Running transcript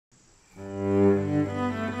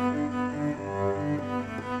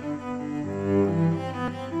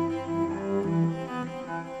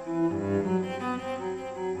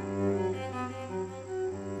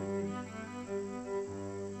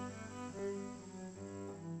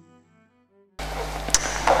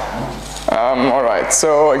Alright,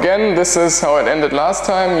 so again, this is how it ended last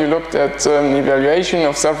time. You looked at an evaluation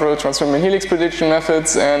of several transmembrane helix prediction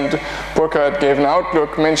methods, and Burkhard gave an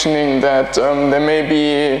outlook mentioning that there may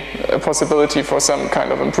be a possibility for some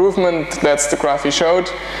kind of improvement. That's the graph he showed.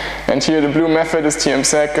 And here the blue method is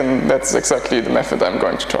TMSEG, and that's exactly the method I'm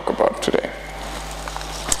going to talk about today.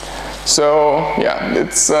 So yeah,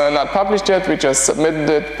 it's not published yet, we just submitted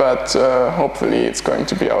it, but hopefully it's going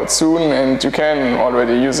to be out soon, and you can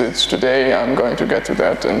already use it today. I'm going to get to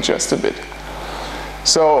that in just a bit.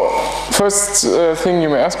 So first thing you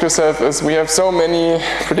may ask yourself is, we have so many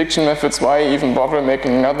prediction methods, why even bother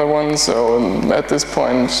making another one? So at this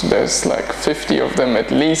point there's like 50 of them at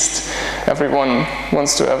least. Everyone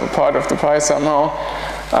wants to have a part of the pie somehow.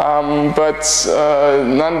 But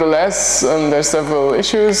nonetheless, there's several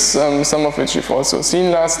issues, some of which you've also seen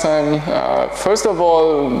last time. First of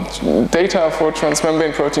all, data for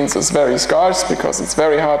transmembrane proteins is very scarce because it's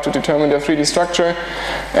very hard to determine their 3D structure.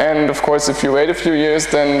 And of course, if you wait a few years,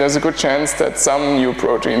 then there's a good chance that some new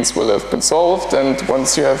proteins will have been solved. And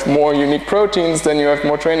once you have more unique proteins, then you have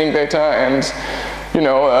more training data, and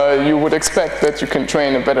you would expect that you can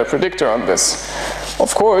train a better predictor on this.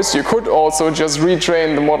 Of course, you could also just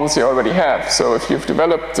retrain the models you already have. So if you've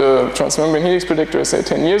developed a transmembrane helix predictor, say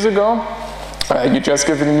 10 years ago, you just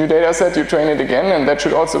give it a new data set, you train it again, and that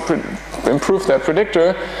should also improve that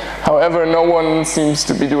predictor. However, no one seems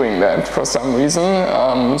to be doing that for some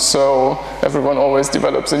reason. So everyone always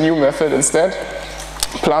develops a new method instead.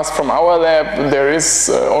 Plus, from our lab, there is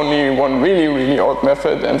only one really, really old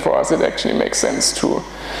method, and for us it actually makes sense to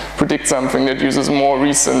predict something that uses more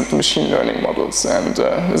recent machine learning models and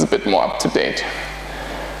is a bit more up to date.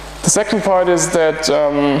 The second part is that,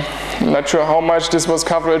 I'm not sure how much this was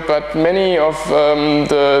covered, but many of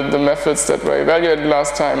the methods that were evaluated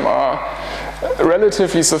last time are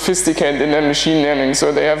relatively sophisticated in their machine learning.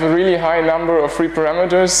 So they have a really high number of free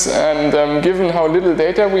parameters, and given how little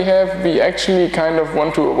data we have, we actually kind of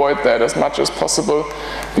want to avoid that as much as possible,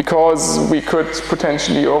 because we could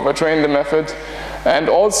potentially overtrain the method. And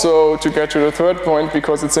also, to get to the third point,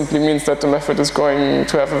 because it simply means that the method is going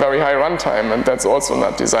to have a very high runtime, and that's also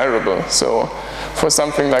not desirable. So for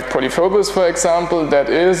something like polyphobus, for example, that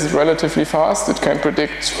is relatively fast. It can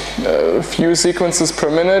predict a few sequences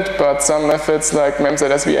per minute, but some methods like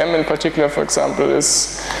MEMZ-SVM in particular, for example,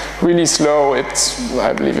 is really slow.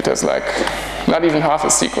 I believe it has like not even half a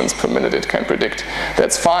sequence per minute it can predict.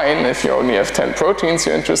 That's fine if you only have 10 proteins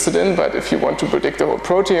you're interested in, but if you want to predict the whole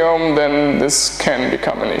proteome, then this can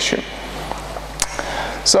become an issue.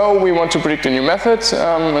 So we want to predict a new method,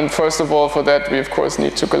 and first of all, for that we of course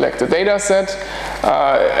need to collect a data set.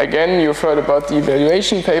 Again, you've heard about the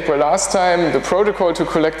evaluation paper last time. The protocol to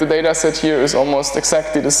collect the data set here is almost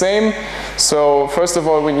exactly the same. So first of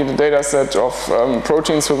all, we need a data set of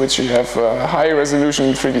proteins for which you have a high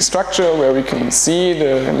resolution 3D structure where we can see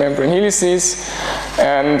the membrane helices.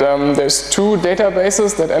 And there's two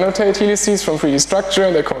databases that annotate helices from 3D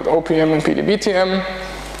structure. They're called OPM and PDBTM.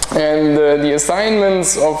 And the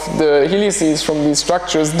assignments of the helices from these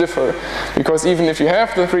structures differ, because even if you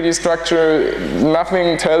have the 3D structure,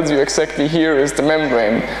 nothing tells you exactly here is the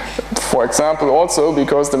membrane. For example, also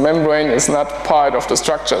because the membrane is not part of the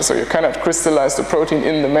structure, so you cannot crystallize the protein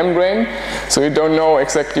in the membrane, so you don't know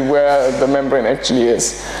exactly where the membrane actually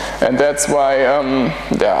is. And that's why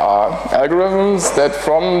there are algorithms that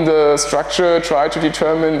from the structure try to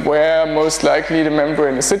determine where most likely the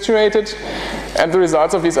membrane is situated, and the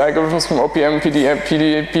results of these algorithms from OPM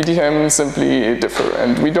and PDM simply differ,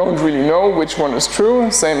 and we don't really know which one is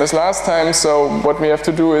true, same as last time. So what we have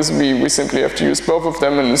to do is we simply have to use both of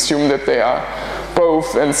them and assume that they are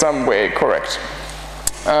both in some way correct.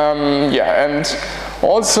 And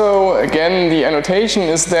also, again, the annotation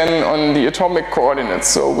is then on the atomic coordinates.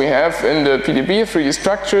 So we have in the PDB 3D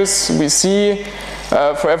structures, we see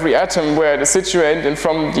for every atom where it is situated, and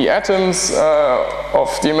from the atoms of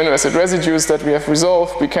the amino acid residues that we have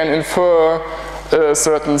resolved, we can infer a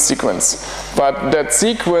certain sequence. But that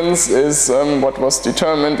sequence is what was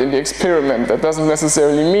determined in the experiment. That doesn't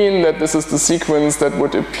necessarily mean that this is the sequence that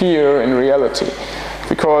would appear in reality.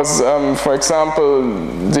 Because, for example,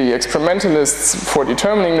 the experimentalists for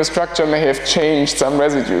determining the structure may have changed some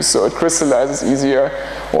residues, so it crystallizes easier,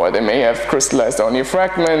 or they may have crystallized only a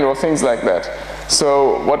fragment, or things like that.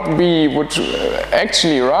 So what we would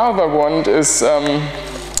actually rather want is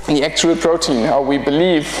the actual protein, how we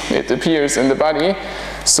believe it appears in the body.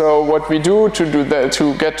 So what we do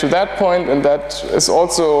to get to that point, and that is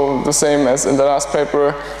also the same as in the last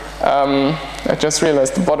paper, I just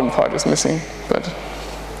realized the bottom part is missing, but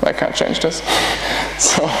I can't change this.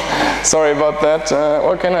 So sorry about that.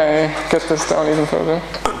 Or can I get this down even further?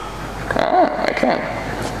 Ah, I can.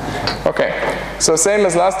 Okay, so same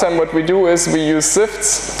as last time, what we do is we use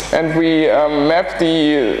sifts and we map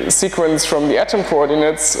the sequence from the atom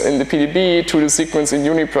coordinates in the PDB to the sequence in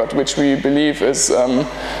UniProt, which we believe is a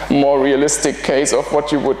more realistic case of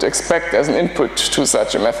what you would expect as an input to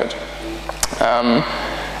such a method.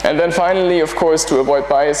 And then finally, of course, to avoid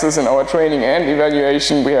biases in our training and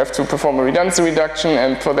evaluation, we have to perform a redundancy reduction,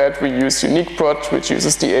 and for that we use UniProt, which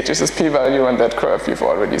uses the HSSP value, and that curve you've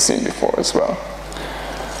already seen before as well.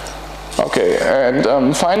 Okay,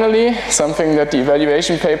 and finally, something that the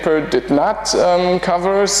evaluation paper did not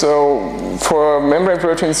cover. So for membrane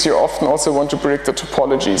proteins, you often also want to predict the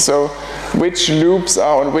topology. So which loops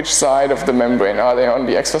are on which side of the membrane? Are they on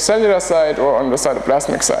the extracellular side or on the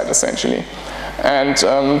cytoplasmic side, essentially? And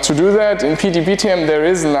to do that, in PDBTM there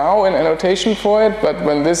is now an annotation for it, but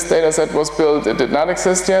when this dataset was built, it did not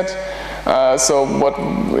exist yet. So what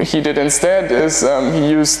he did instead is he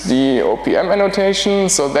used the OPM annotation.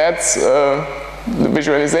 So that's the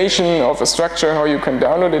visualization of a structure, how you can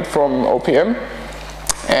download it from OPM.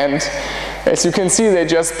 And as you can see, they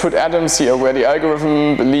just put atoms here where the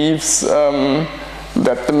algorithm believes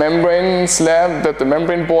that the membrane slab, that the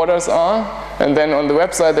membrane borders are. And then on the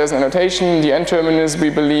website there's an annotation. The N-terminus we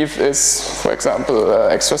believe is, for example,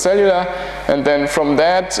 extracellular. And then from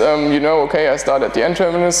that, you know, okay, I start at the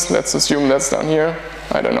N-terminus. Let's assume that's down here.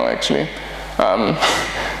 I don't know actually.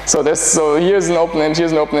 So here's an open end,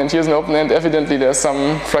 here's an open end, here's an open end. Evidently there's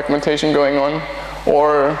some fragmentation going on.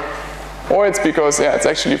 Or it's because, yeah, it's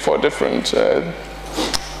actually 4 different,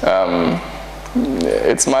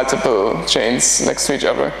 it's multiple chains next to each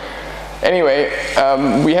other. Anyway,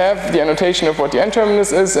 we have the annotation of what the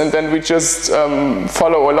N-terminus is, and then we just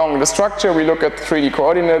follow along the structure. We look at 3D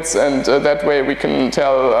coordinates, and that way we can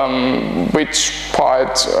tell which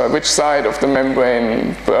part, which side of the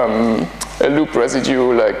membrane a loop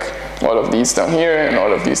residue, like all of these down here and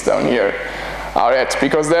all of these down here, are at,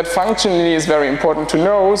 because that functionally is very important to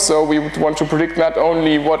know. So we would want to predict not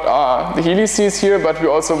only what are the helices here, but we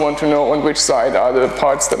also want to know on which side are the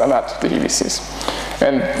parts that are not the helices.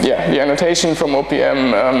 And yeah, the annotation from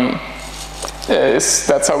OPM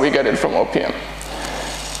that's how we get it from OPM.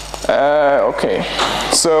 Okay,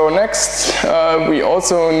 so next we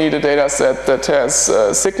also need a data set that has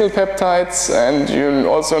signal peptides, and you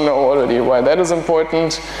also know already why that is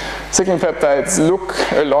important. Signal peptides look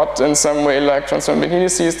a lot in some way like transmembrane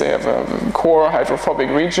helices. They have a core hydrophobic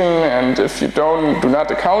region, and if you do not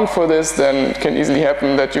account for this, then it can easily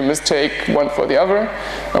happen that you mistake one for the other,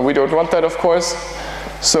 and we don't want that, of course.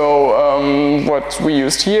 So what we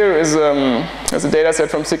used here is a data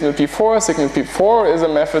set from Signal P4. Signal P4 is a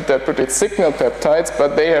method that predicts signal peptides,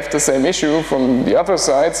 but they have the same issue from the other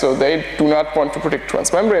side, so they do not want to predict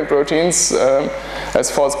transmembrane proteins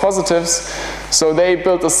as false positives. So they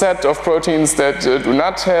built a set of proteins that do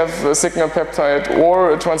not have a signal peptide,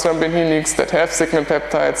 or a transmembrane helix that have signal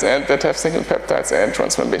peptides, and that have signal peptides and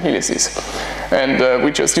transmembrane helices. And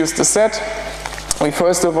we just used the set. We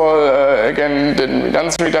first of all, again, did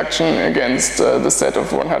redundancy reduction against the set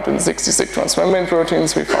of 166 transmembrane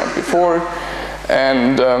proteins we found before,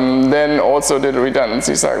 and then also did a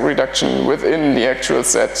redundancy reduction within the actual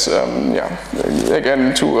set,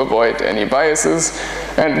 again, to avoid any biases.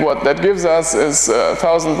 And what that gives us is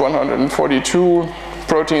 1,142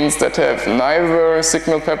 proteins that have neither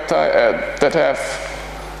signal peptide, that have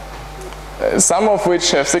some of which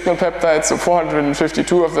have signal peptides, so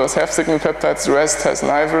 452 of those have signal peptides, the rest has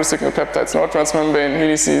neither signal peptides nor transmembrane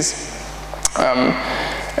helices.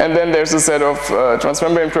 And then there's a set of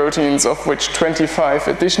transmembrane proteins, of which 25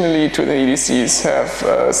 additionally to the helices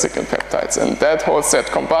have signal peptides. And that whole set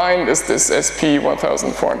combined is this SP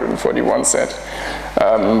 1441 set,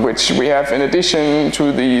 which we have in addition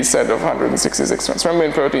to the set of 166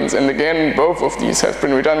 transmembrane proteins. And again, both of these have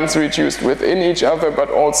been redundancy reduced within each other, but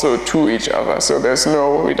also to each other. So there's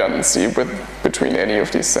no redundancy between any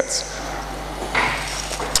of these sets.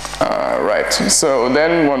 Right, so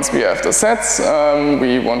then once we have the sets,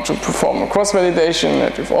 we want to perform a cross-validation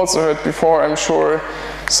that you've also heard before, I'm sure.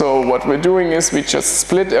 So what we're doing is we just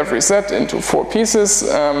split every set into 4 pieces,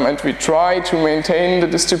 and we try to maintain the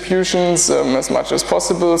distributions as much as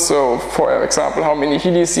possible. So for example, how many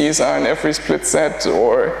helices are in every split set,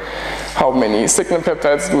 or how many signal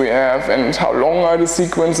peptides do we have, and how long are the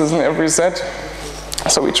sequences in every set.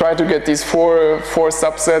 So we try to get these four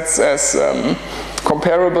subsets as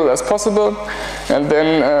comparable as possible, and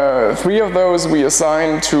then 3 of those we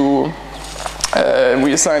assign to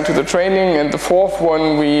the training, and the 4th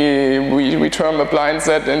one we term a blind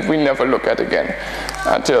set, and we never look at again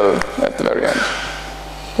until at the very end.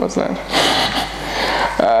 What's that?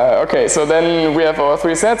 Okay, so then we have our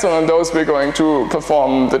 3 sets, and on those we're going to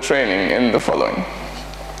perform the training in the following.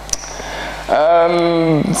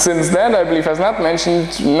 Since that, I believe, has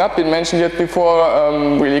not been mentioned yet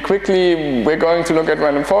before, really quickly, we're going to look at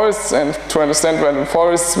random forests, and to understand random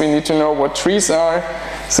forests, we need to know what trees are.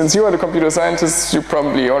 Since you are the computer scientists, you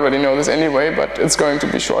probably already know this anyway, but it's going to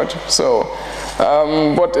be short. So,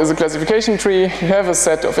 what is a classification tree? You have a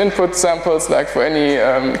set of input samples, like for any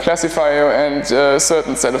classifier, and a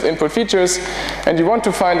certain set of input features, and you want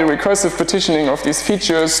to find a recursive partitioning of these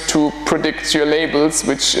features to predict your labels,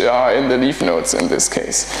 which are in the leaf nodes in this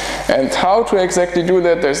case. And how to exactly do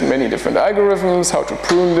that, there's many different algorithms, how to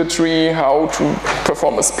prune the tree, how to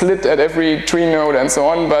perform a split at every tree node, and so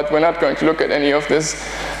on, but we're not going to look at any of this.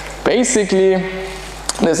 Basically,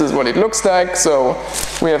 this is what it looks like. So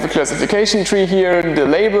we have a classification tree here, the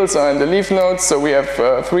labels are in the leaf nodes, so we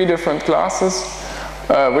have 3 different classes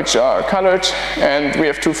which are colored, and we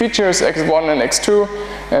have 2 features, x1 and x2,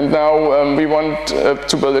 and now we want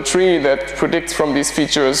to build a tree that predicts from these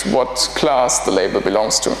features what class the label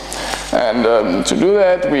belongs to. And to do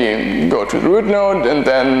that, we go to the root node, and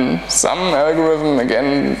then some algorithm,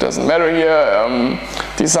 again, doesn't matter here,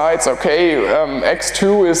 decides, okay,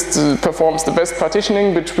 x2 performs the best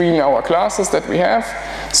partitioning between our classes that we have.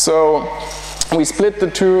 So we split the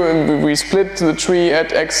tree at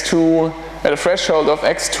x2 at a threshold of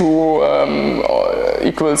x2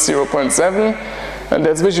 equals 0.7, and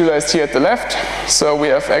that's visualized here at the left. So we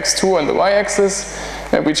have x2 on the y-axis,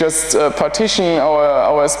 and we just partition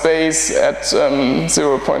our space at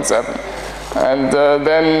 0.7. And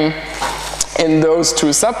then in those 2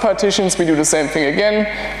 subpartitions, we do the same thing again.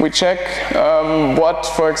 We check what,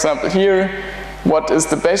 for example, here, what is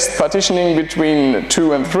the best partitioning between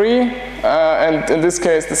 2 and 3, and in this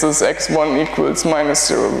case this is x1 equals minus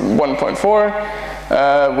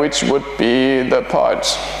 1.4, which would be the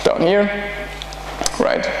part down here,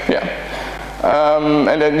 right, yeah.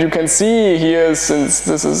 And then you can see here, since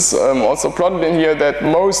this is also plotted in here, that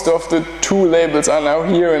most of the 2 labels are now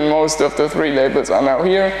here and most of the 3 labels are now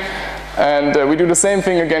here. And we do the same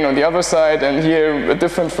thing again on the other side, and here a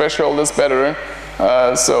different threshold is better.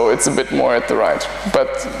 So it's a bit more at the right.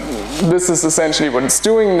 But this is essentially what it's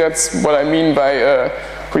doing. That's what I mean by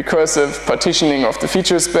recursive partitioning of the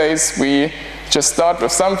feature space. We just start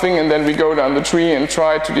with something and then we go down the tree and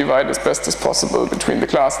try to divide as best as possible between the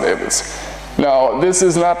class labels. Now, this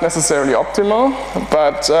is not necessarily optimal,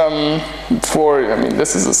 but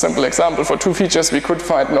this is a simple example. For 2 features, we could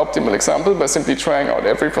find an optimal example by simply trying out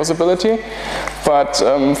every possibility. But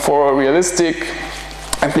for realistic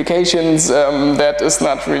applications, that is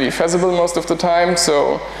not really feasible most of the time.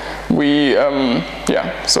 So we,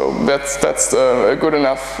 so that's a good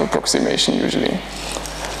enough approximation usually.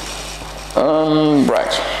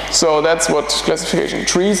 Right. So that's what classification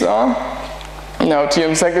trees are. Now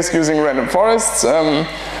TMSEG is using random forests.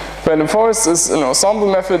 Random forests is an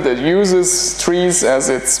ensemble method that uses trees as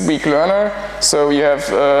its weak learner. So you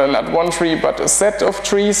have not one tree but a set of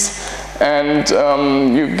trees, and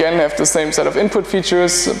you again have the same set of input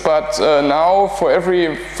features, but now for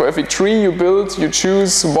every tree you build, you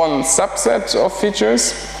choose one subset of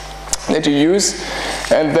features that you use,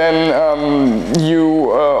 and then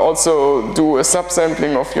you also do a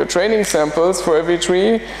subsampling of your training samples for every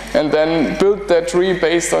tree, and then build that tree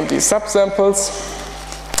based on these subsamples,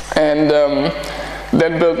 and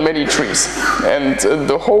then build many trees. And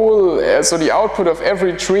the whole, so the output of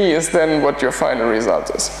every tree is then what your final result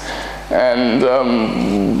is. And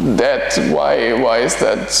why is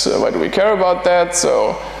that? Why do we care about that?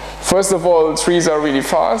 So first of all, trees are really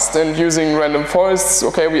fast, and using random forests,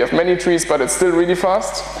 okay, we have many trees, but it's still really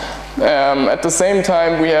fast. At the same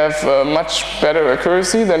time, we have much better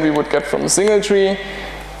accuracy than we would get from a single tree.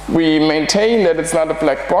 We maintain that it's not a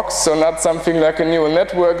black box, so not something like a neural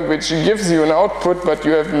network which gives you an output, but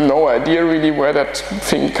you have no idea really where that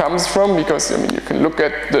thing comes from, because you can look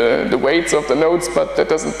at the weights of the nodes, but that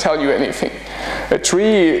doesn't tell you anything. A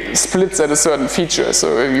tree splits at a certain feature,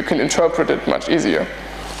 so you can interpret it much easier.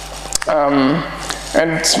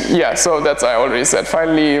 And yeah, so that's, I already said.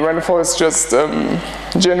 Finally, random forests just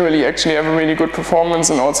generally actually have a really good performance,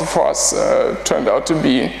 and also for us turned out to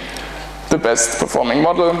be the best performing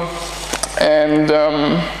model. And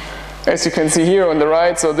as you can see here on the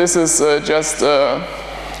right, so this is just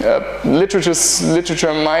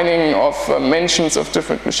literature mining of mentions of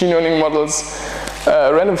different machine learning models.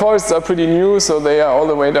 Random forests are pretty new, so they are all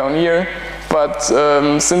the way down here. But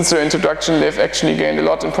since their introduction, they've actually gained a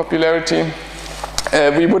lot in popularity.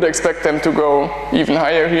 We would expect them to go even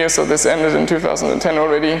higher here, so this ended in 2010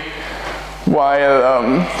 already.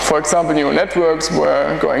 while, for example, neural networks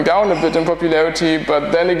were going down a bit in popularity,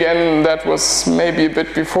 but then again, that was maybe a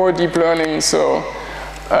bit before deep learning, so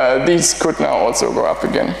these could now also go up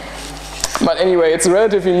again. But anyway, it's a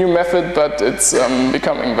relatively new method, but it's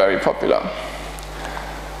becoming very popular.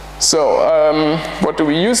 So, what do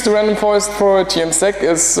we use the random forest for? TMSEG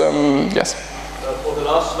is, yes? For the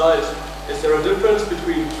last slide, is there a difference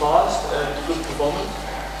between fast and good performance?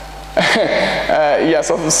 Yeah,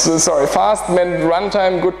 so sorry, fast meant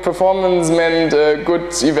runtime, good performance meant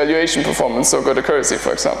good evaluation performance, so good accuracy,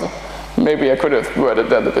 for example. Maybe I could have worded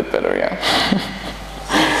that a bit better, yeah.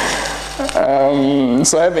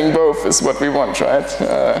 So having both is what we want, right?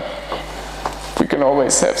 We can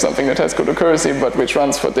always have something that has good accuracy, but which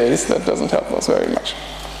runs for days. That doesn't help us very much.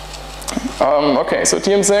 Okay, so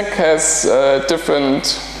TMSEG has different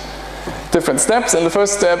steps, and the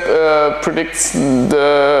first step predicts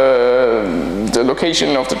the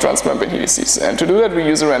location of the transmembrane helices. And to do that, we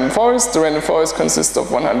use a random forest. The random forest consists of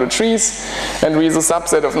 100 trees, and we use a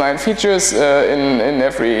subset of 9 features in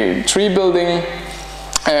every tree building,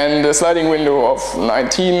 and a sliding window of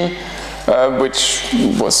 19, which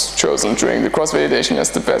was chosen during the cross-validation as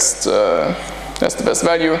the best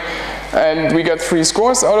value. And we get 3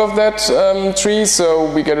 scores out of that tree. So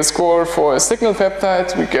we get a score for a signal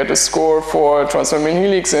peptide, we get a score for transmembrane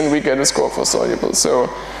helix, and we get a score for soluble. So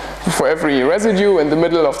for every residue in the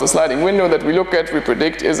middle of the sliding window that we look at, we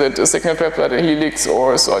predict, is it a signal peptide, a helix,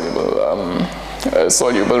 or a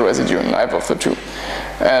soluble residue, neither of the two.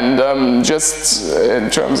 And just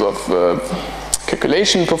in terms of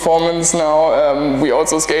calculation performance now, we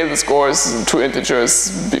also scale the scores to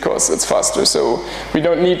integers because it's faster. So we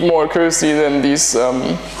don't need more accuracy than these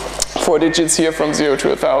 4 digits here from 0 to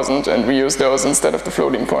 1000, and we use those instead of the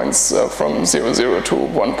floating points from 00 to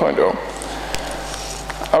 1.0.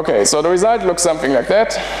 Okay, so the result looks something like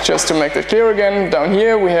that. Just to make that clear again, down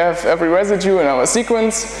here we have every residue in our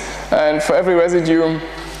sequence, and for every residue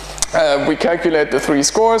we calculate the 3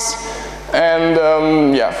 scores.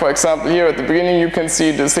 And yeah, for example, here at the beginning you can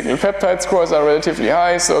see the signal peptide scores are relatively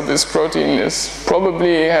high, so this protein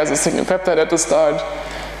probably has a signal peptide at the start.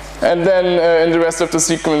 And then in the rest of the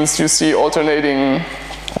sequence you see alternating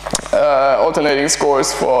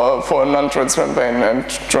scores for non-transmembrane and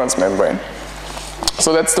transmembrane.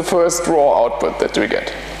 So that's the first raw output that we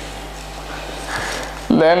get.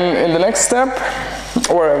 Then in the next step,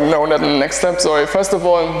 or no, not in the next step, sorry, first of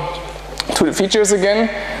all to the features again.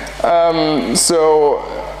 So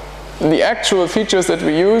the actual features that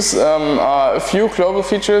we use are a few global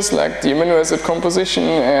features like the amino acid composition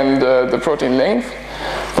and the protein length,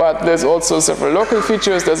 but there's also several local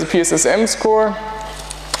features. There's a PSSM score,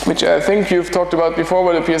 which I think you've talked about before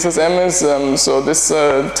what a PSSM is. So this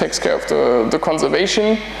takes care of the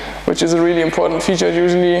conservation, which is a really important feature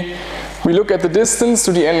usually. We look at the distance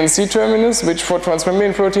to the N and C terminus, which for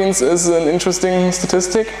transmembrane proteins is an interesting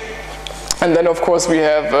statistic. And then, of course, we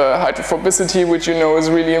have hydrophobicity, which you know is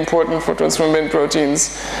really important for transmembrane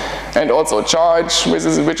proteins, and also charge,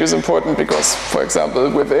 which is important because, for example,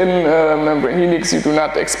 within membrane helix, you do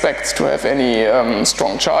not expect to have any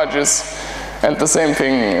strong charges, and the same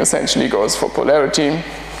thing essentially goes for polarity.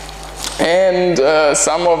 And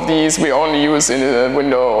some of these we only use in a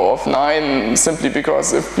window of 9, simply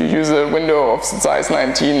because if you use a window of size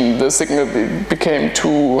 19, the signal became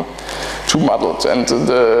too muddled, and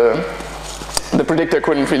the predictor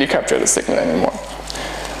couldn't really capture the signal anymore.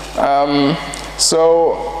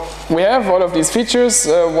 So we have all of these features.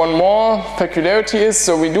 One more peculiarity is,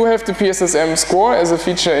 so we do have the PSSM score as a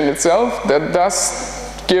feature in itself that does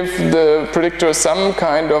give the predictor some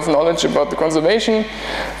kind of knowledge about the conservation,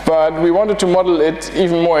 but we wanted to model it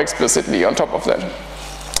even more explicitly on top of that.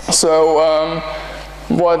 So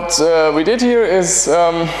what we did here is,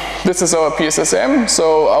 this is our PSSM,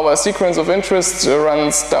 so our sequence of interest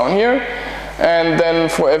runs down here. And then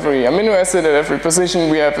for every amino acid at every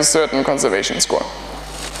position, we have a certain conservation score.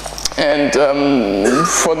 And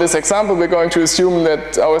for this example, we're going to assume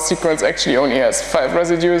that our sequence actually only has 5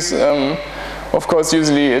 residues. Of course,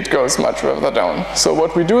 usually it goes much further down. So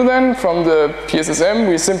what we do then from the PSSM,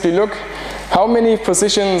 we simply look how many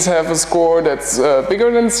positions have a score that's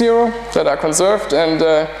bigger than 0, that are conserved, and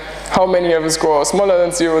how many have a score smaller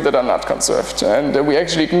than 0 that are not conserved. And we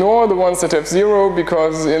actually ignore the ones that have 0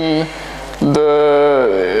 because in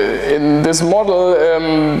this model,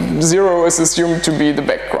 0 is assumed to be the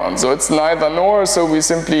background. So it's neither nor, so we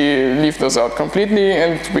simply leave those out completely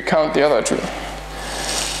and we count the other 2.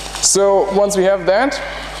 So once we have that,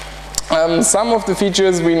 some of the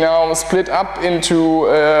features we now split up into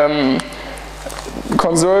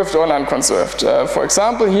conserved or non-conserved. For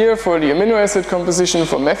example, here for the amino acid composition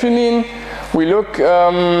for methionine, we look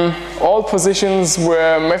all positions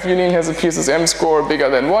where methionine has a PSSM score bigger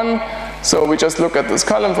than 1. So we just look at this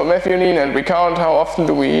column for methionine and we count how often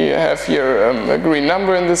do we have here a green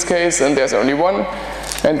number in this case, and there's only 1.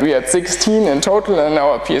 And we had 16 in total in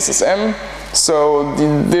our PSSM. So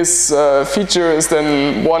this feature is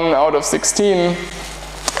then 1 out of 16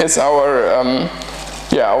 is our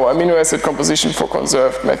amino acid composition for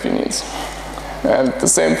conserved methionines. And the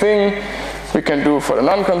same thing we can do for the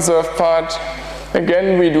non-conserved part.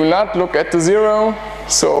 Again, we do not look at the 0.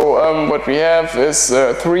 So what we have is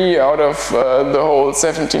 3 out of the whole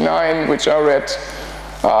 79, which are red,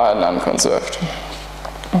 are non-conserved.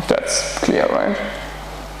 That's clear, right?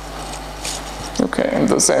 Okay, and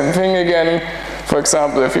the same thing again. For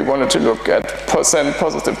example, if we wanted to look at percent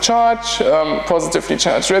positive charge, positively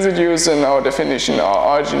charged residues in our definition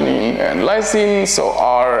are arginine and lysine, so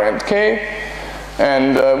R and K.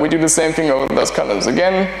 And we do the same thing over those columns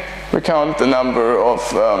again. We count the number of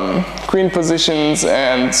green positions,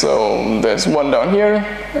 and so there's 1 down here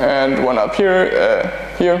and 1 up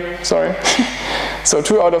here, sorry. So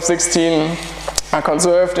 2 out of 16 are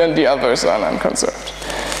conserved and the others are non-conserved.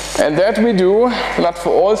 And that we do, not for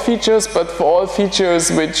all features, but for all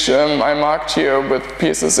features which I marked here with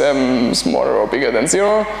PSSM smaller or bigger than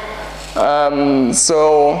 0.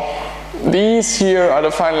 So these here are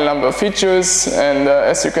the final number of features, and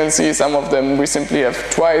as you can see, some of them we simply have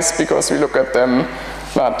twice because we look at them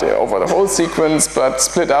not over the whole sequence, but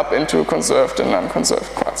split up into conserved and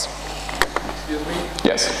non-conserved parts. Excuse me?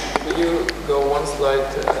 Yes? Will you go one slide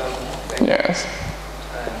back? Yes.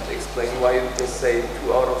 And explain why you just say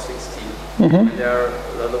 2 out of 16? And there are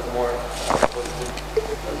a lot of more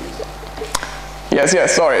positive values.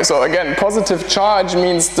 Yes, sorry. So again, positive charge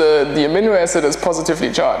means the amino acid is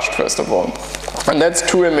positively charged, first of all. And that's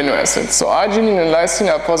 2 amino acids. So arginine and lysine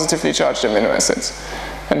are positively charged amino acids.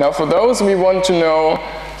 And now for those, we want to know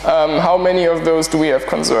how many of those do we have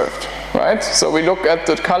conserved, right? So we look at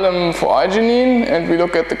the column for arginine and we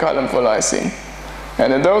look at the column for lysine.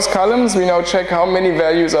 And in those columns, we now check how many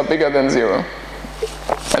values are bigger than 0.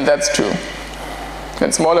 And that's 2.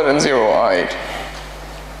 And smaller than 0 are 8.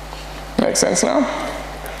 Makes sense now?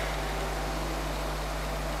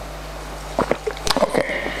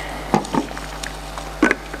 Okay.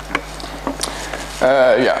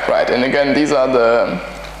 Yeah, right. And again,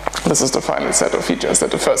 this is the final set of features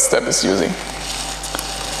that the first step is using.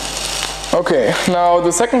 Okay, now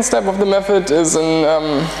the second step of the method is an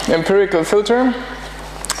empirical filter,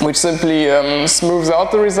 which simply smooths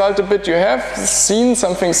out the result a bit. You have seen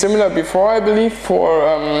something similar before, I believe, for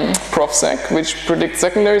ProfSec, which predicts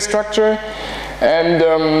secondary structure. And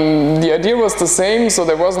the idea was the same, so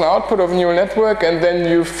there was an output of a neural network, and then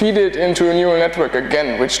you feed it into a neural network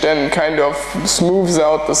again, which then kind of smooths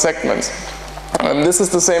out the segments. This is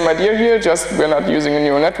the same idea here, just we're not using a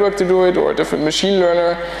neural network to do it or a different machine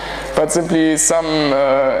learner, but simply some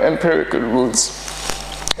empirical rules.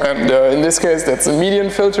 And in this case, that's a median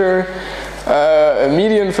filter. A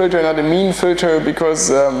median filter, not a mean filter, because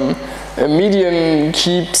a median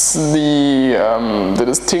keeps the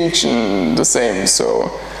distinction the same. So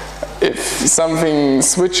if something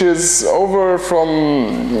switches over from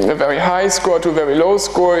a very high score to a very low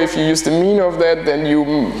score, if you use the mean of that, then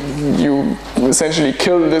you essentially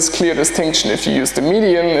kill this clear distinction. If you use the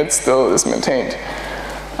median, it still is maintained.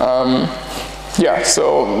 Yeah,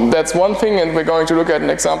 so that's one thing, and we're going to look at an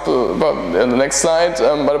example in the next slide.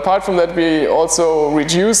 But apart from that, we also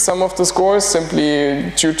reduce some of the scores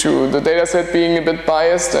simply due to the data set being a bit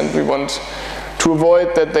biased, and we want to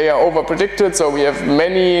avoid that they are over-predicted. So we have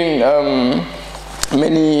many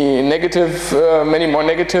more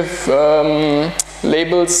negative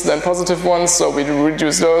labels than positive ones, so we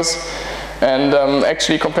reduce those. And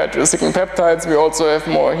actually, compared to the signal peptides, we also have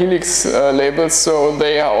more helix labels, so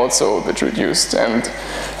they are also a bit reduced. And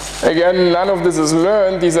again, none of this is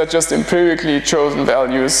learned. These are just empirically chosen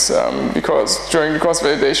values because during the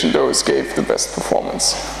cross-validation, those gave the best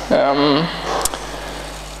performance.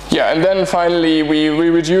 Yeah, and then finally, we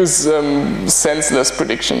reduce senseless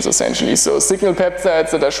predictions, essentially. So signal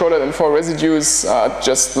peptides that are shorter than 4 residues are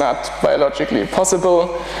just not biologically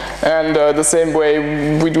possible. And the same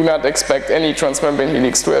way, we do not expect any transmembrane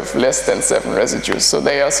helix to have less than 7 residues. So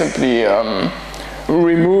they are simply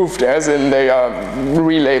removed, as in they are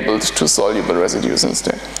relabeled to soluble residues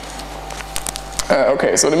instead.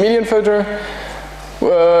 Okay, so the median filter.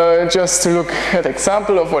 Just to look at an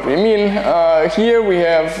example of what we mean, here we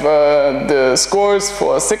have the scores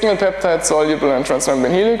for signal peptide, soluble, and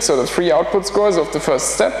transmembrane helix, so the 3 output scores of the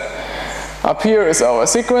first step. Up here is our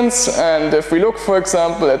sequence, and if we look, for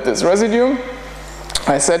example, at this residue,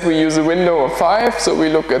 I said we use a window of 5, so we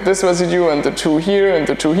look at this residue and the 2 here and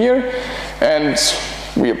the 2 here, and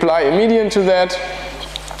we apply a median to that.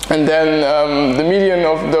 And then the median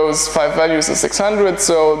of those 5 values is 600,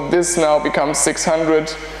 so this now becomes 600,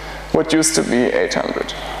 what used to be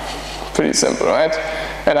 800. Pretty simple, right?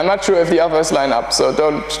 And I'm not sure if the others line up, so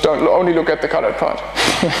don't only look at the colored part.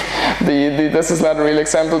 This is not a real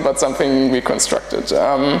example, but something we constructed.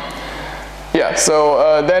 Yeah,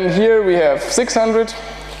 so then here we have 600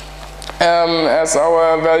 as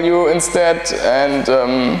our value instead, and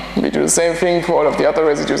we do the same thing for all of the other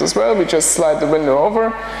residues as well. We just slide the window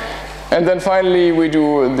over, and then finally we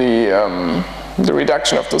do the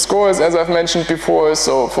reduction of the scores, as I've mentioned before.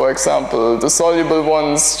 So for example, the soluble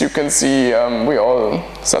ones, you can see we all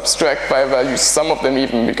subtract by values. Some of them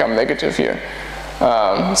even become negative here.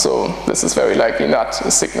 So this is very likely not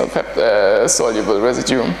a signal soluble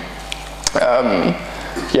residue.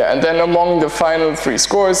 Yeah, and then among the final 3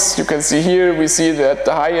 scores, you can see here, we see that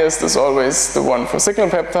the highest is always the one for signal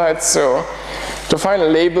peptides. So the final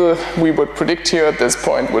label we would predict here at this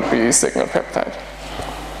point would be signal peptide.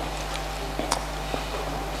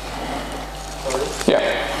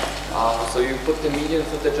 Yeah. So you put the median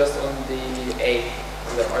filter just on the A,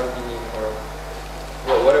 on the arginine,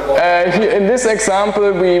 or what about? Here in this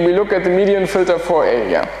example, we look at the median filter for A,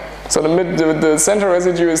 yeah. So the center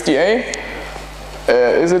residue is the A.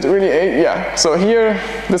 Is it really A? Yeah. So here,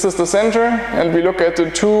 this is the center, and we look at the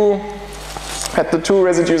two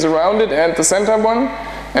residues around it and the center one.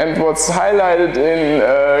 And what's highlighted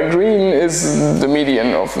in green is the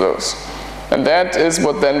median of those. And that is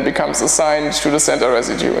what then becomes assigned to the center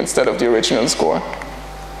residue instead of the original score.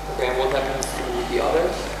 Okay, and what happens to the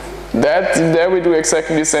others? There we do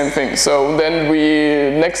exactly the same thing. So then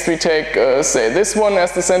next we take, say, this one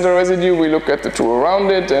as the center residue, we look at the 2 around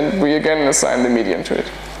it, and we again assign the median to it.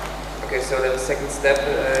 Okay, so the second step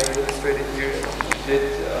you illustrated here, you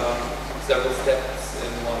did several steps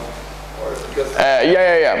in one, or because...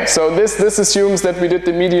 Yeah. So this assumes that we did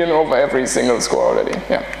the median over every single score already,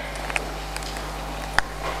 yeah.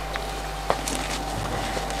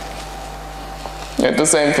 Yeah, the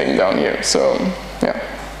same thing down here, so, yeah.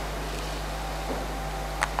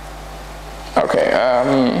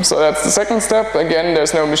 Okay, so that's the second step. Again,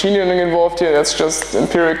 there's no machine learning involved here, that's just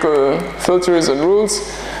empirical filters and rules.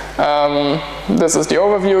 This is the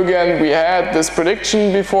overview again. We had this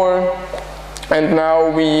prediction before, and now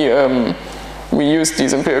we use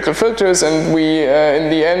these empirical filters, and we, in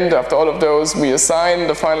the end, after all of those, we assign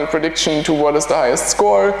the final prediction to what is the highest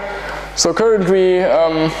score. So currently,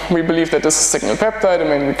 we believe that this is signal peptide.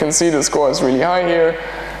 I mean, we can see the score is really high here.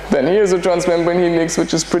 Then here's a transmembrane helix,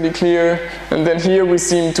 which is pretty clear. And then here we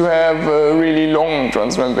seem to have a really long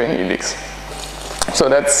transmembrane helix. So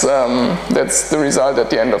that's the result at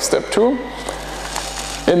the end of step 2.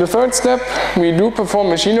 In the third step, we do perform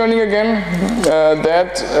machine learning again.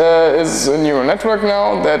 That is a neural network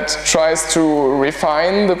now that tries to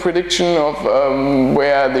refine the prediction of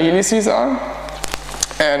where the helices are.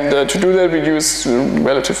 And to do that, we use a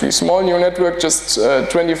relatively small neural network, just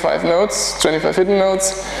 25 nodes, 25 hidden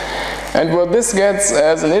nodes. And what this gets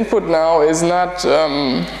as an input now is not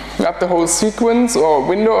the whole sequence or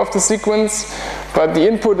window of the sequence, but the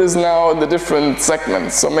input is now the different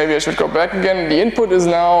segments. So maybe I should go back again. The input is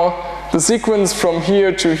now the sequence from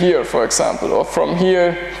here to here, for example, or from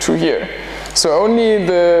here to here. So only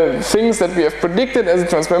the things that we have predicted as a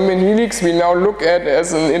transmembrane helix, we now look at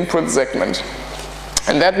as an input segment.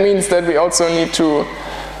 And that means that we also need to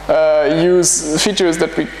use features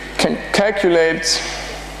that we can calculate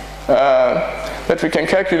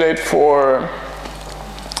for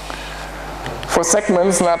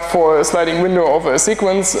segments, not for a sliding window over a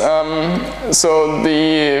sequence. So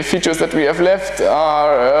the features that we have left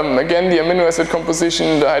are again the amino acid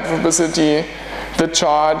composition, the hydrophobicity, the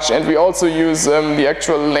charge, and we also use the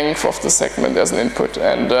actual length of the segment as an input.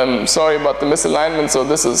 And sorry about the misalignment, so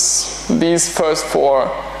these first 4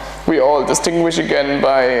 we all distinguish again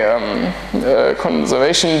by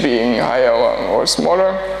conservation being higher or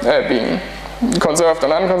smaller, being conserved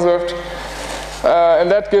and unconserved. And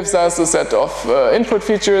that gives us a set of input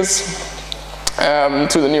features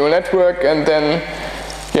to the neural network, and then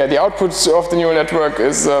the output of the neural network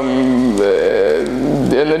is an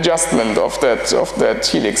adjustment of that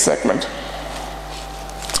helix segment.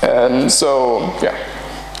 And so,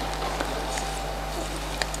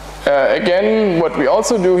 again, what we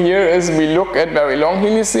also do here is we look at very long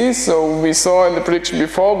helices. So we saw in the prediction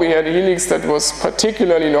before, we had a helix that was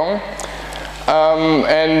particularly long.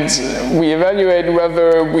 and we evaluate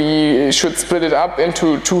whether we should split it up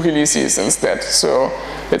into 2 helices instead. So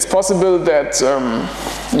it's possible that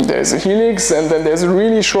there's a helix and then there's a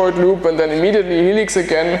really short loop and then immediately a helix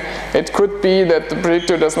again. It could be that the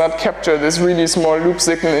predictor does not capture this really small loop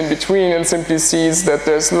signal in between and simply sees that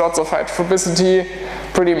there's lots of hydrophobicity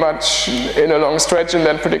pretty much in a long stretch and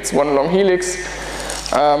then predicts one long helix,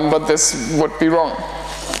 but this would be wrong.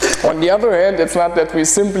 On the other hand, it's not that we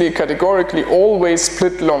simply categorically always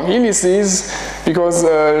split long helices, because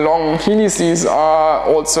long helices are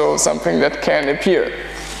also something that can appear.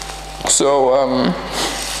 So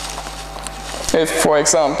if, for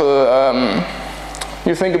example,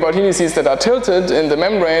 you think about helices that are tilted in the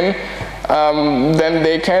membrane, then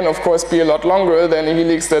they can of course be a lot longer than a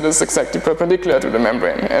helix that is exactly perpendicular to the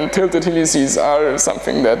membrane. And tilted helices are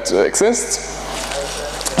something that exists.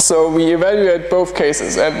 So we evaluate both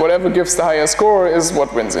cases, and whatever gives the higher score is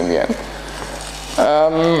what wins in the end.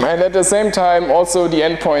 And at the same time, also the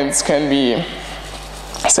endpoints can be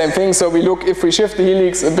same thing. So we look if we shift the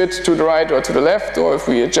helix a bit to the right or to the left, or if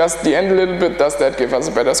we adjust the end a little bit, does that give us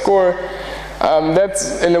a better score?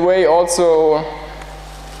 That's in a way also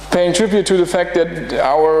paying tribute to the fact that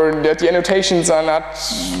the annotations are not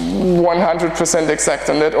 100% exact,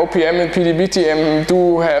 and that OPM and PDBTM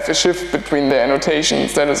do have a shift between the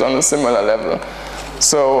annotations that is on a similar level.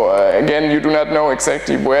 So again, you do not know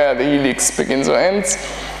exactly where the helix begins or ends,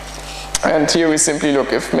 and here we simply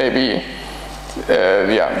look if maybe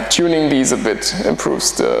tuning these a bit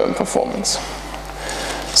improves the performance.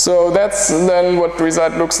 So that's then what the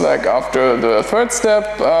result looks like after the third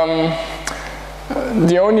step.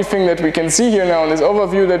 The only thing that we can see here now in this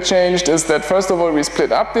overview that changed is that first of all we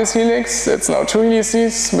split up this helix. It's now 2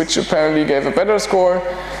 helices, which apparently gave a better score.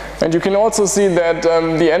 And you can also see that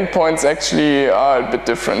the endpoints actually are a bit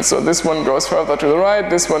different. So this one goes further to the right,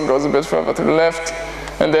 this one goes a bit further to the left.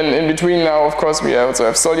 And then in between now, of course, we also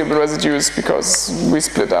have soluble residues because we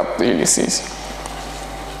split up the helices.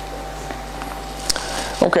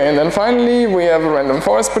 Okay, and then finally we have a random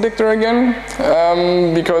forest predictor again,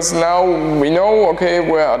 because now we know, okay,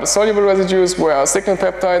 where are the soluble residues, where are signal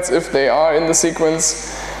peptides if they are in the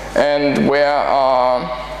sequence, and where are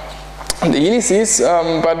the helices,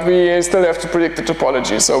 but we still have to predict the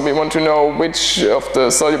topology. So we want to know which of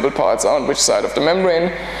the soluble parts are on which side of the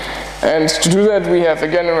membrane. And to do that we have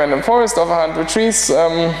again a random forest of 100 trees,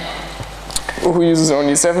 who uses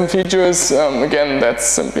only 7 features. Again, that's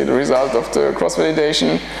simply the result of the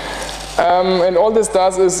cross-validation. And all this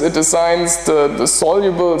does is it assigns the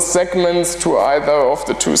soluble segments to either of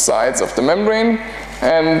the 2 sides of the membrane.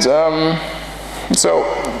 And so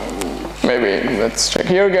maybe let's check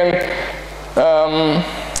here again.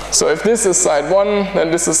 So if this is side 1,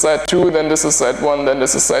 then this is side 2, then this is side 1, then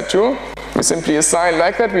this is side 2. We simply assign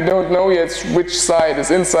like that. We don't know yet which side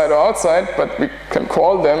is inside or outside, but we can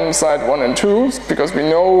call them side 1 and 2 because we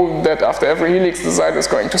know that after every helix the side is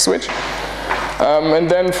going to switch. And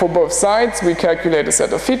then for both sides we calculate a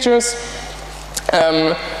set of features.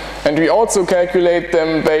 And we also calculate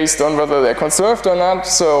them based on whether they're conserved or not.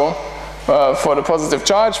 So for the positive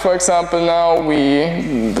charge, for example, now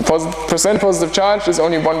the percent positive charge is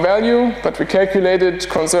only 1 value, but we calculated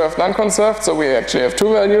conserved, non-conserved, so we actually have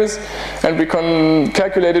 2 values, and we can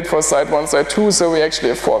calculate it for side 1, side 2, so we actually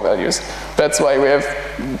have 4 values. That's why we have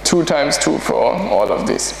 2 times 2 for all of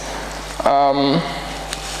these. And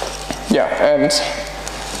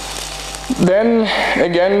then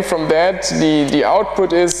again from that the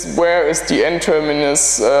output is where is the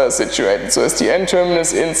N-terminus situated. So is the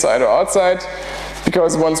N-terminus inside or outside?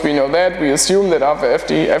 Because once we know that, we assume that after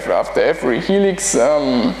every helix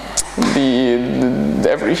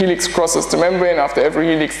every helix crosses the membrane, after every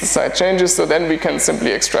helix the side changes, so then we can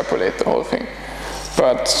simply extrapolate the whole thing.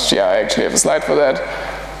 But yeah, I actually have a slide for that.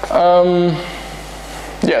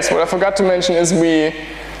 Yes, what I forgot to mention is we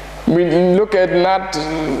look at not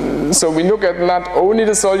only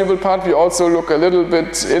the soluble part, we also look a little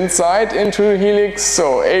bit inside into the helix.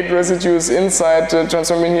 So 8 residues inside the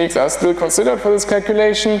transforming helix are still considered for this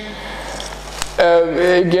calculation.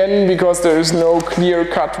 Again, because there is no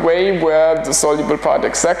clear-cut way where the soluble part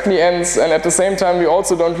exactly ends, and at the same time we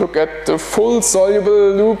also don't look at the full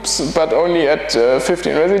soluble loops, but only at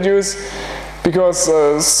 15 residues. Because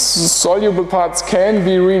soluble parts can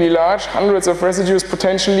be really large, hundreds of residues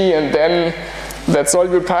potentially, and then that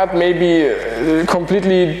soluble part may be a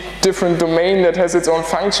completely different domain that has its own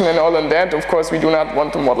function and all of that. Of course, we do not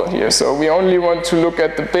want to model here. So we only want to look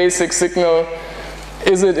at the basic signal.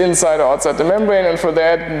 Is it inside or outside the membrane? And for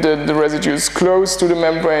that, the residues close to the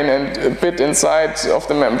membrane and a bit inside of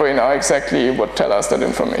the membrane are exactly what tell us that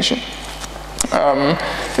information.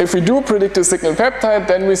 If we do predict a signal peptide,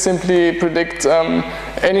 then we simply predict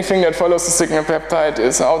anything that follows the signal peptide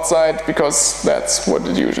is outside, because that's what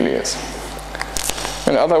it usually is.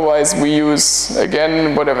 And otherwise we use,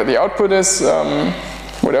 again, whatever the output is,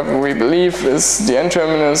 whatever we believe is the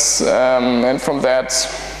N-terminus, and from that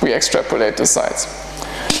we extrapolate the size.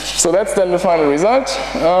 So that's then the final result.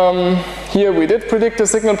 Here we did predict a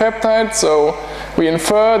signal peptide, so we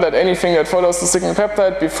infer that anything that follows the signal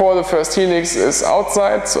peptide before the first helix is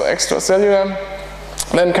outside, so extracellular.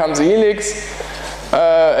 Then comes the helix,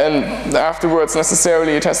 and afterwards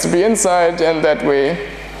necessarily it has to be inside, and that way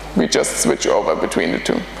we just switch over between the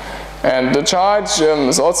two. And the charge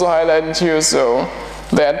is also highlighted here, so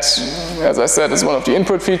that, as I said, is one of the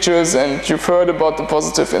input features, and you've heard about the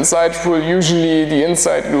positive inside rule. Usually the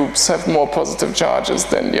inside loops have more positive charges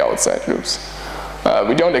than the outside loops.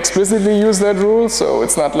 We don't explicitly use that rule, so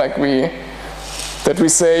it's not like we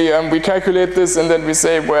say we calculate this and then we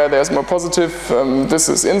say where there's more positive, this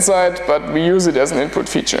is inside, but we use it as an input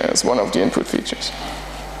feature, as one of the input features.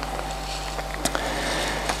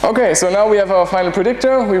 Okay, so now we have our final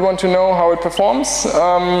predictor. We want to know how it performs.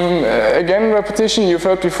 Again, repetition, you've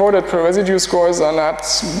heard before that per-residue scores are not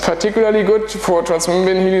particularly good for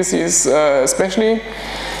transmembrane helices especially,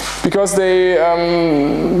 because they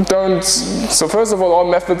don't, so first of all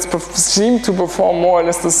methods seem to perform more or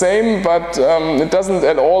less the same, but it doesn't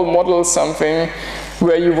at all model something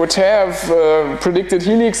where you would have predicted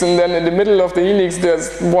helix, and then in the middle of the helix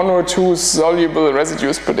there's 1 or 2 soluble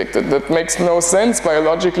residues predicted. That makes no sense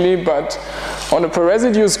biologically, but on a per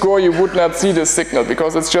residue score you would not see this signal,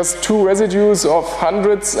 because it's just 2 residues of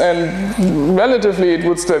hundreds, and relatively it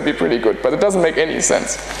would still be pretty good, but it doesn't make any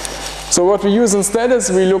sense. So what we use instead is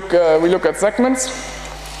we look at segments,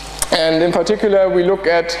 and in particular we look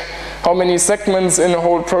at how many segments in a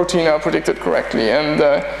whole protein are predicted correctly. And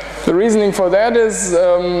the reasoning for that is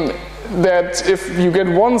that if you get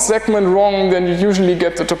one segment wrong, then you usually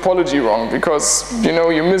get the topology wrong, because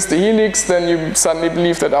you miss the helix, then you suddenly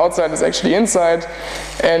believe that outside is actually inside.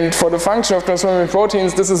 And for the function of transmembrane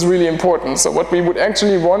proteins, this is really important. So what we would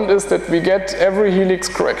actually want is that we get every helix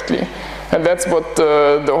correctly. And that's what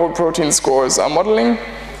the whole protein scores are modeling.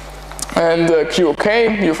 And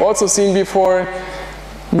QOK, you've also seen before.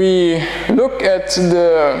 We look at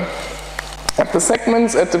the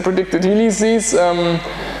segments, at the predicted helices,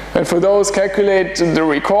 and for those calculate the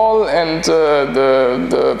recall and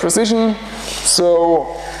the precision.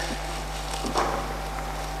 So,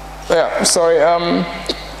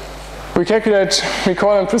 we calculate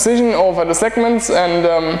recall and precision over the segments,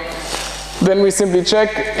 and then we simply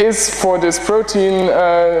check, is for this protein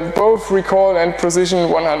both recall and precision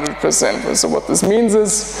 100%. So what this means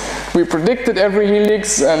is we predicted every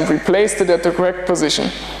helix and we placed it at the correct position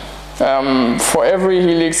for every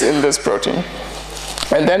helix in this protein.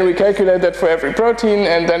 And then we calculate that for every protein,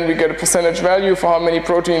 and then we get a percentage value for how many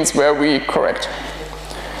proteins were we correct.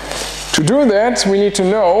 To do that, we need to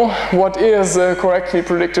know what is a correctly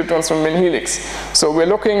predicted transmembrane helix. So we're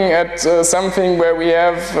looking at something where we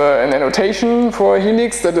have an annotation for a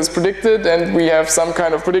helix that is predicted, and we have some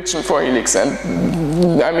kind of prediction for a helix.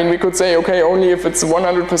 And I mean, we could say, okay, only if it's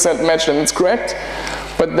 100% matched and it's correct.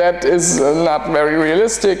 But that is not very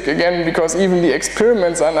realistic, again, because even the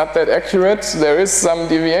experiments are not that accurate. There is some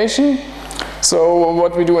deviation. So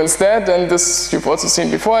what we do instead, and this you've also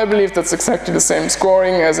seen before, I believe, that's exactly the same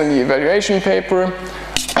scoring as in the evaluation paper.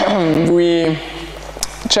 We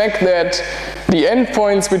check that the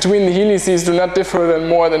endpoints between the helices do not differ than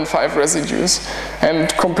more than 5 residues.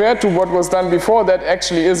 And compared to what was done before, that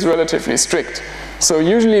actually is relatively strict. So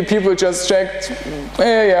usually people just checked,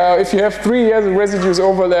 yeah, if you have 3 residues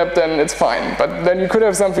overlap, then it's fine. But then you could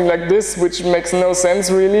have something like this, which makes no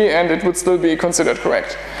sense really, and it would still be considered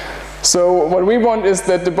correct. So what we want is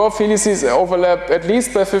that the both helices overlap at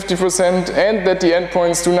least by 50%, and that the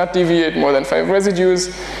endpoints do not deviate more than 5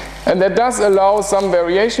 residues. And that does allow some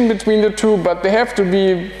variation between the two, but they have to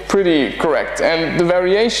be pretty correct. And the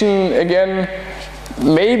variation, again,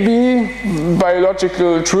 may be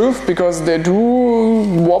biological truth, because they do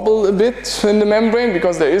wobble a bit in the membrane,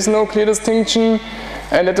 because there is no clear distinction.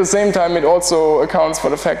 And at the same time, it also accounts for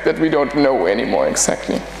the fact that we don't know anymore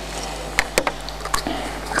exactly.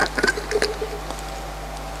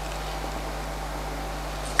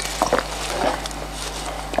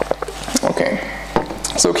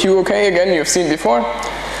 So QOK, again, you've seen before.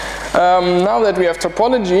 Now that we have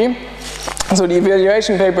topology, so the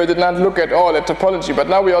evaluation paper did not look at all at topology, but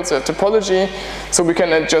now we also have topology, so we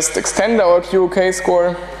can just extend our QOK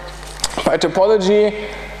score. by topology.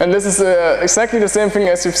 And this is exactly the same thing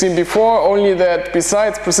as you've seen before, only that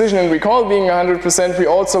besides precision and recall being 100%, we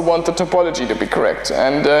also want the topology to be correct.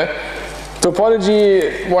 And topology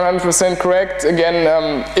 100% correct,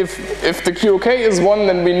 again, if the QOK is 1,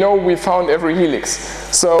 then we know we found every helix.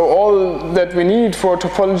 So all that we need for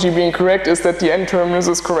topology being correct is that the N-terminus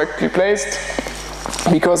is correctly placed,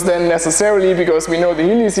 because then necessarily, because we know the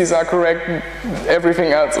helices are correct,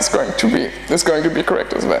 everything else is going to be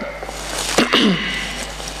correct as well.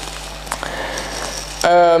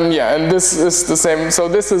 Yeah, and this is the same. So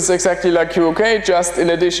this is exactly like QOK, just in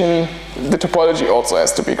addition, the topology also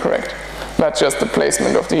has to be correct, not just the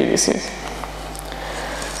placement of the helices.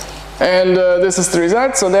 And this is the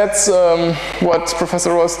result. So that's what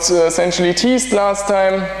Professor Rost essentially teased last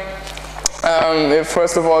time.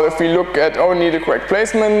 First of all, if we look at only the correct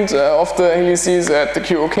placement of the helices at the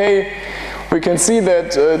QOK, we can see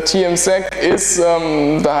that TMSEG is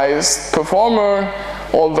the highest performer.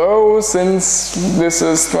 Although, since this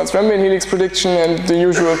is transmembrane helix prediction and the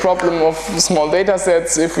usual problem of small data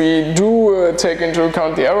sets, if we do take into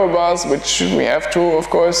account the error bars, which we have to, of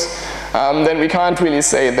course, then we can't really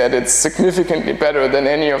say that it's significantly better than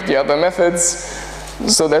any of the other methods.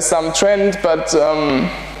 So there's some trend, but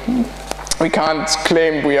we can't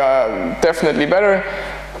claim we are definitely better.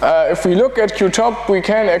 If we look at QTop, we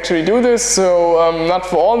can actually do this, so not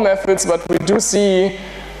for all methods, but we do see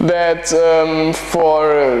that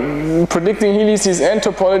for predicting helices and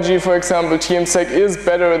topology, for example, TMSEG is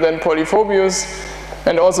better than Polyphobius,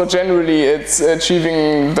 and also generally it's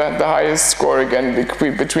achieving the highest score again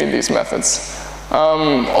between these methods.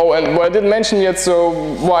 Oh, and what I didn't mention yet, so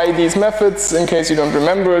why these methods, in case you don't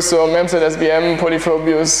remember, so MEMSET, SVM,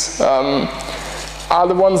 Polyphobius are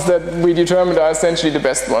the ones that we determined are essentially the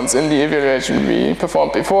best ones in the evaluation we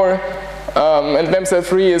performed before. And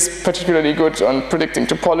MEMSET3 is particularly good on predicting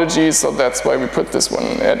topology, so that's why we put this one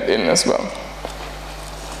in as well.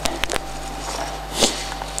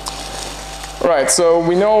 Right, so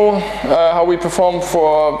we know how we perform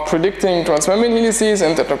for predicting transmembrane helices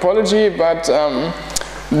and the topology, but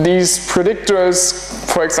these predictors,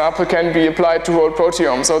 for example, can be applied to whole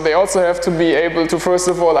proteomes. So they also have to be able to, first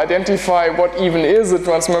of all, identify what even is a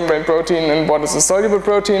transmembrane protein and what is a soluble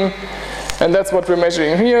protein. And that's what we're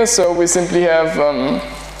measuring here. So we simply have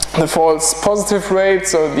the false positive rate,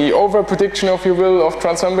 so the over-prediction, if you will, of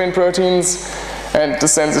transmembrane proteins, and the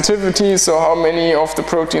sensitivity, so how many of the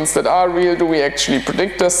proteins that are real do we actually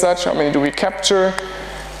predict as such, how many do we capture.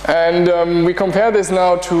 And we compare this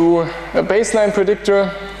now to a baseline predictor,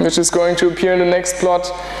 which is going to appear in the next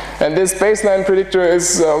plot. And this baseline predictor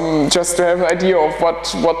is just to have an idea of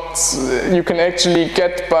what you can actually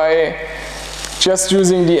get by just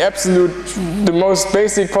using the most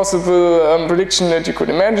basic possible prediction that you could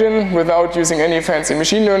imagine without using any fancy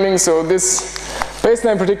machine learning. So this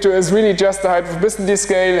baseline predictor is really just the hydrophobicity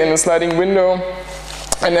scale in a sliding window.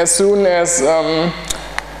 And as soon as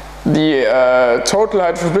the total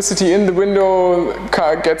hydrophobicity in the window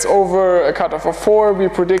gets over a cutoff of 4, we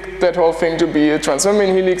predict that whole thing to be a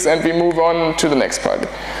transmembrane helix, and we move on to the next part.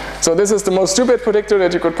 So this is the most stupid predictor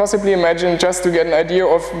that you could possibly imagine, just to get an idea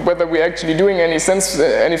of whether we're actually doing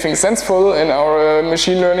anything senseful in our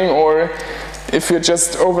machine learning, or if you're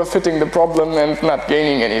just overfitting the problem and not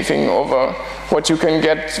gaining anything over what you can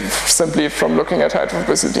get simply from looking at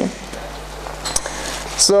hydrophobicity.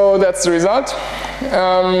 So that's the result.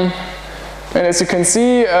 And as you can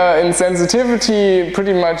see, in sensitivity,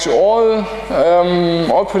 pretty much all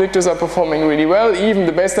predictors are performing really well. Even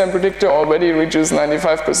the baseline predictor already reaches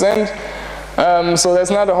 95%. So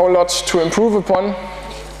there's not a whole lot to improve upon.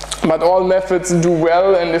 But all methods do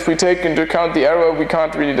well, and if we take into account the error, we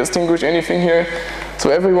can't really distinguish anything here.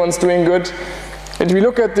 So everyone's doing good. And if we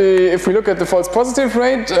look at the false positive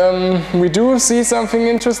rate, we do see something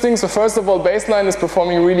interesting. So first of all, baseline is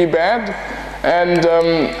performing really bad, and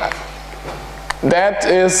that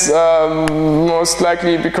is most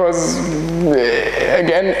likely because,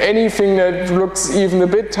 again, anything that looks even a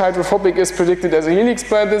bit hydrophobic is predicted as a helix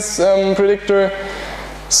by this predictor.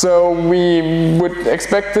 So we would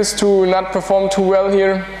expect this to not perform too well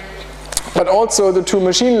here. But also the two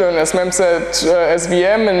machine learners, MEMSET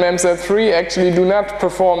SVM and MEMSET3, actually do not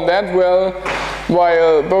perform that well,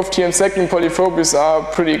 while both TMSEG and Polyphobius are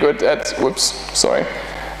pretty good at,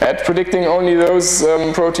 at predicting only those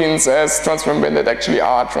proteins as transmembrane that actually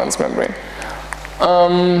are transmembrane.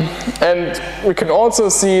 And we can also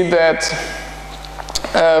see that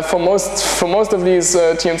for most of these,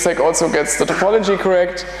 TMSEG also gets the topology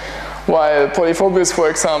correct, while Polyphobius, for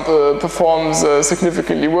example, performs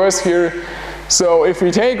significantly worse here. So if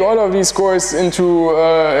we take all of these scores into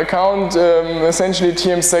account, essentially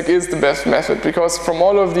TMSEG is the best method, because from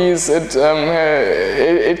all of these it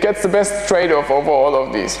gets the best trade-off over all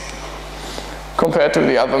of these compared to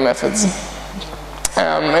the other methods.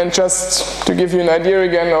 And just to give you an idea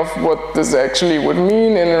again of what this actually would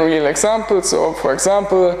mean in a real example, so for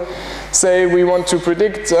example, say we want to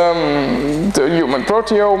predict the human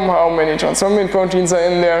proteome, how many transmembrane proteins are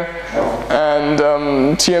in there, and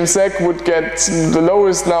TMSEG would get the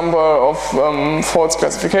lowest number of false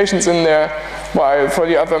classifications in there, while for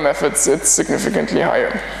the other methods it's significantly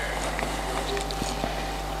higher.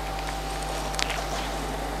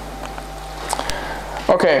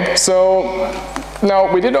 Okay, so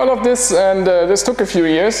now we did all of this, and this took a few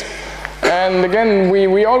years. And again,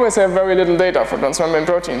 we always have very little data for transmembrane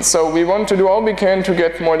proteins, so we want to do all we can to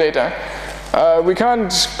get more data. We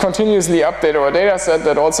can't continuously update our data set,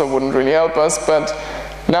 that also wouldn't really help us, but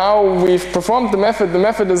now we've performed the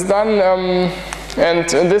method is done,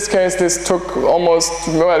 and in this case this took almost,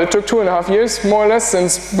 well, it took 2.5 years more or less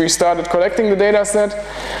since we started collecting the data set.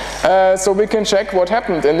 So we can check what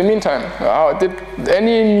happened in the meantime. Did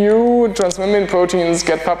any new transmembrane proteins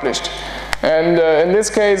get published? And in this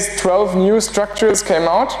case, 12 new structures came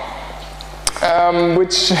out,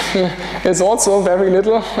 which is also very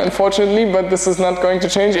little, unfortunately, but this is not going to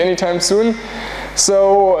change anytime soon.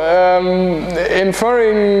 So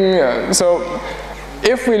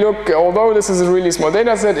if we look, although this is a really small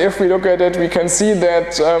data set, if we look at it, we can see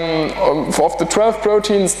that of the 12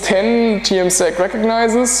 proteins, 10 TMSEG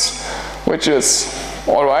recognizes, which is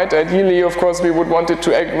alright. Ideally, of course, we would want it to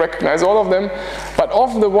recognize all of them, but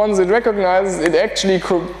of the ones it recognizes, it actually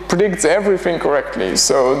predicts everything correctly.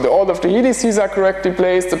 So all of the helices are correctly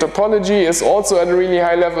placed, the topology is also at a really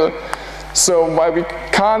high level. So while we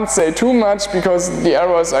can't say too much because the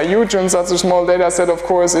errors are huge in such a small data set, of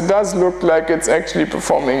course, it does look like it's actually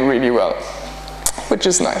performing really well, which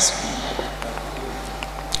is nice.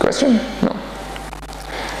 Question? No.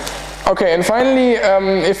 Okay, and finally,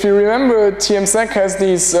 if you remember, TMSEG has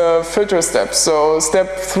these filter steps. So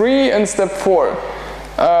step 3 and step 4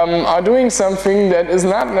 are doing something that is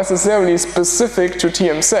not necessarily specific to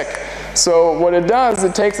TMSEG. So what it does,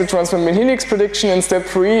 it takes the transmembrane helix prediction in step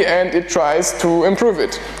 3 and it tries to improve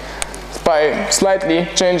it by slightly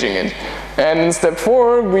changing it. And in step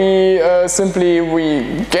 4, we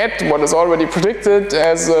get what is already predicted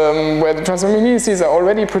as where the transmembrane helices are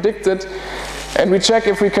already predicted, and we check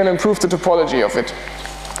if we can improve the topology of it.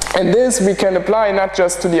 And this we can apply not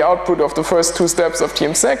just to the output of the first 2 steps of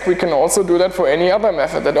TMSEG, we can also do that for any other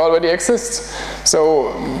method that already exists.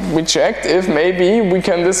 So we checked if maybe we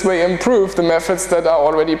can this way improve the methods that are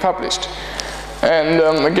already published. And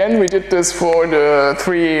again, we did this for the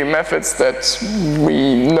 3 methods that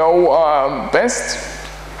we know are best.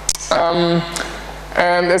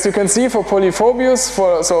 And as you can see, for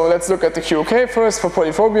polyphobius, so let's look at the QOK first, for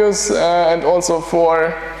polyphobius and also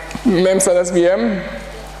for MEMSL-SVM,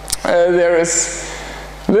 there is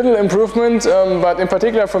little improvement, but in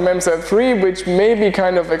particular for MEMSL3, which may be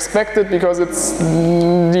kind of expected because it's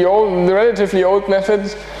the relatively old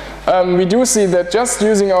method. We do see that just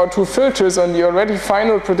using our 2 filters on the already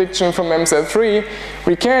final prediction from MEMSL3,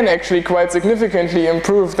 we can actually quite significantly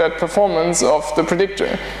improve that performance of the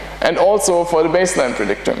predictor, and also for the baseline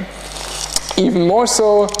predictor. Even more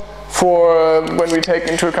so for when we take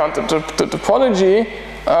into account the topology.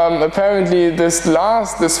 Apparently this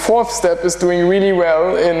 4th step is doing really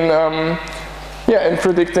well in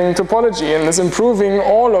predicting topology and is improving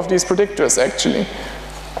all of these predictors actually.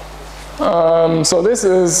 So this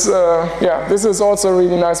is also a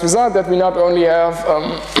really nice result, that we not only have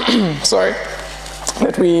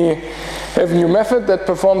that we have a new method that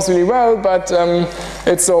performs really well, but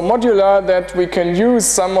it's so modular that we can use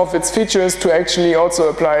some of its features to actually also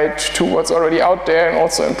apply it to what's already out there and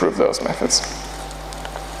also improve those methods.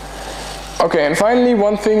 Okay, and finally,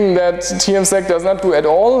 one thing that TMSEG does not do at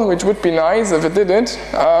all, which would be nice if it did it.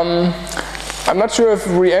 I'm not sure if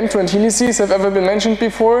reentrant helices have ever been mentioned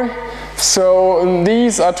before. So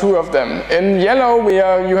these are 2 of them. In yellow,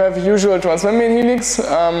 you have usual transmembrane helix,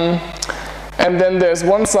 and then there's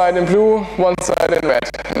one side in blue, one side in red.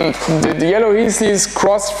 And the yellow helices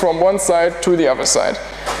cross from one side to the other side.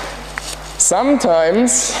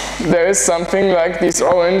 Sometimes there is something like these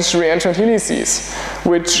orange reentrant helices,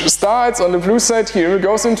 which starts on the blue side here,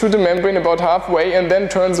 goes into the membrane about halfway, and then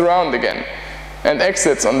turns around again and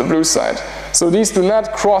exits on the blue side. So these do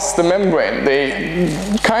not cross the membrane. They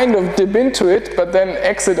kind of dip into it, but then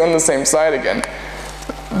exit on the same side again.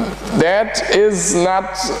 that is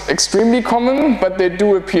not extremely common, but they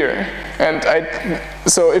do appear. And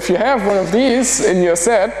so if you have one of these in your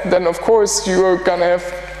set, then of course you're gonna have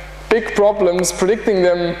big problems predicting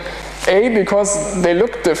them, A, because they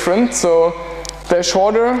look different, so they're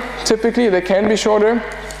shorter typically, they can be shorter,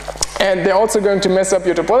 and they're also going to mess up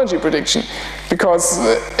your topology prediction, because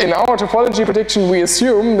in our topology prediction we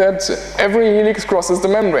assume that every helix crosses the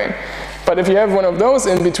membrane. But if you have one of those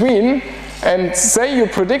in between, and say you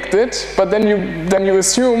predict it, but then you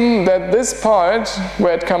assume that this part,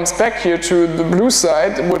 where it comes back here to the blue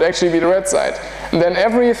side, would actually be the red side. And then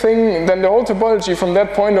the whole topology from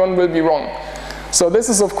that point on will be wrong. So this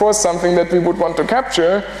is of course something that we would want to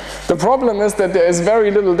capture. The problem is that there is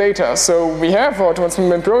very little data. So we have our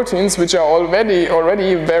transmembrane proteins, which are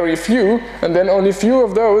already very few, and then only few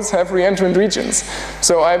of those have reentrant regions.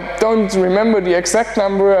 So I don't remember the exact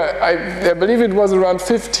number. I believe it was around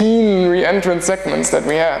 15 reentrant segments that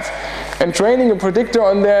we have. And training a predictor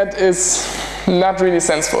on that is not really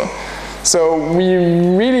sensible. So we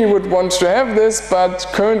really would want to have this, but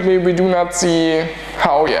currently we do not see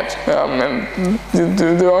how yet. And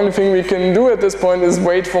the only thing we can do at this point is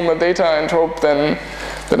wait for more data and hope then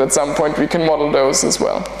that at some point we can model those as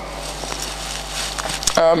well.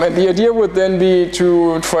 And the idea would then be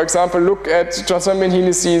to, for example, look at transmembrane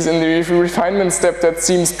helices in the refinement step that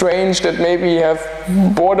seem strange, that maybe have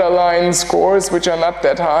borderline scores which are not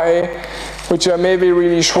that high, which are maybe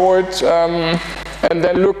really short. And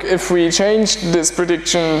then look if we changed this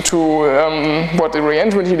prediction to what the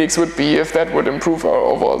reentrant helix would be, if that would improve our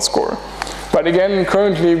overall score. But again,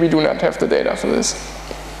 currently we do not have the data for this.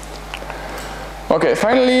 Okay,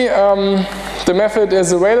 finally, the method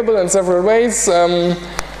is available in several ways. So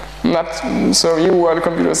you who are the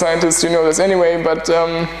computer scientists, you know this anyway, but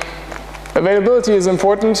availability is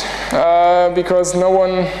important because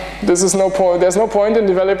there's no point in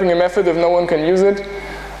developing a method if no one can use it.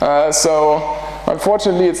 So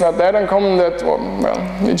unfortunately, it's not that uncommon that,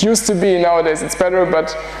 well, it used to be, nowadays it's better,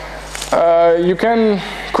 but you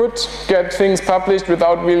could get things published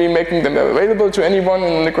without really making them available to anyone,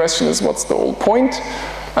 and the question is, what's the whole point?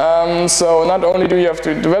 So not only do you have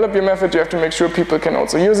to develop your method, you have to make sure people can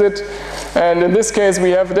also use it. And in this case, we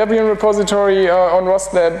have a Debian repository on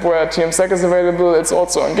ROSLab where TMSEG is available. It's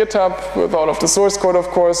also on GitHub with all of the source code, of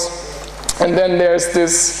course. And then there's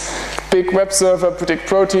this big web server, Predict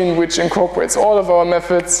Protein, which incorporates all of our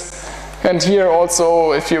methods. And here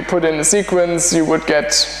also, if you put in the sequence, you would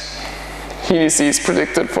get helices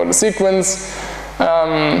predicted for the sequence.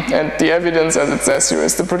 And the evidence, as it says here,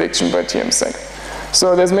 is the prediction by TMSEG.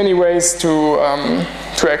 So there's many ways to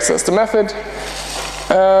access the method.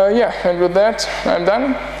 Yeah, and with that, I'm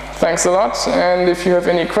done. Thanks a lot. And if you have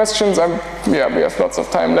any questions, we have lots of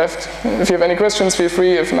time left. If you have any questions, feel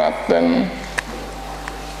free. If not, then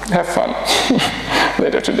have fun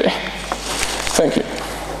later today. Thank you.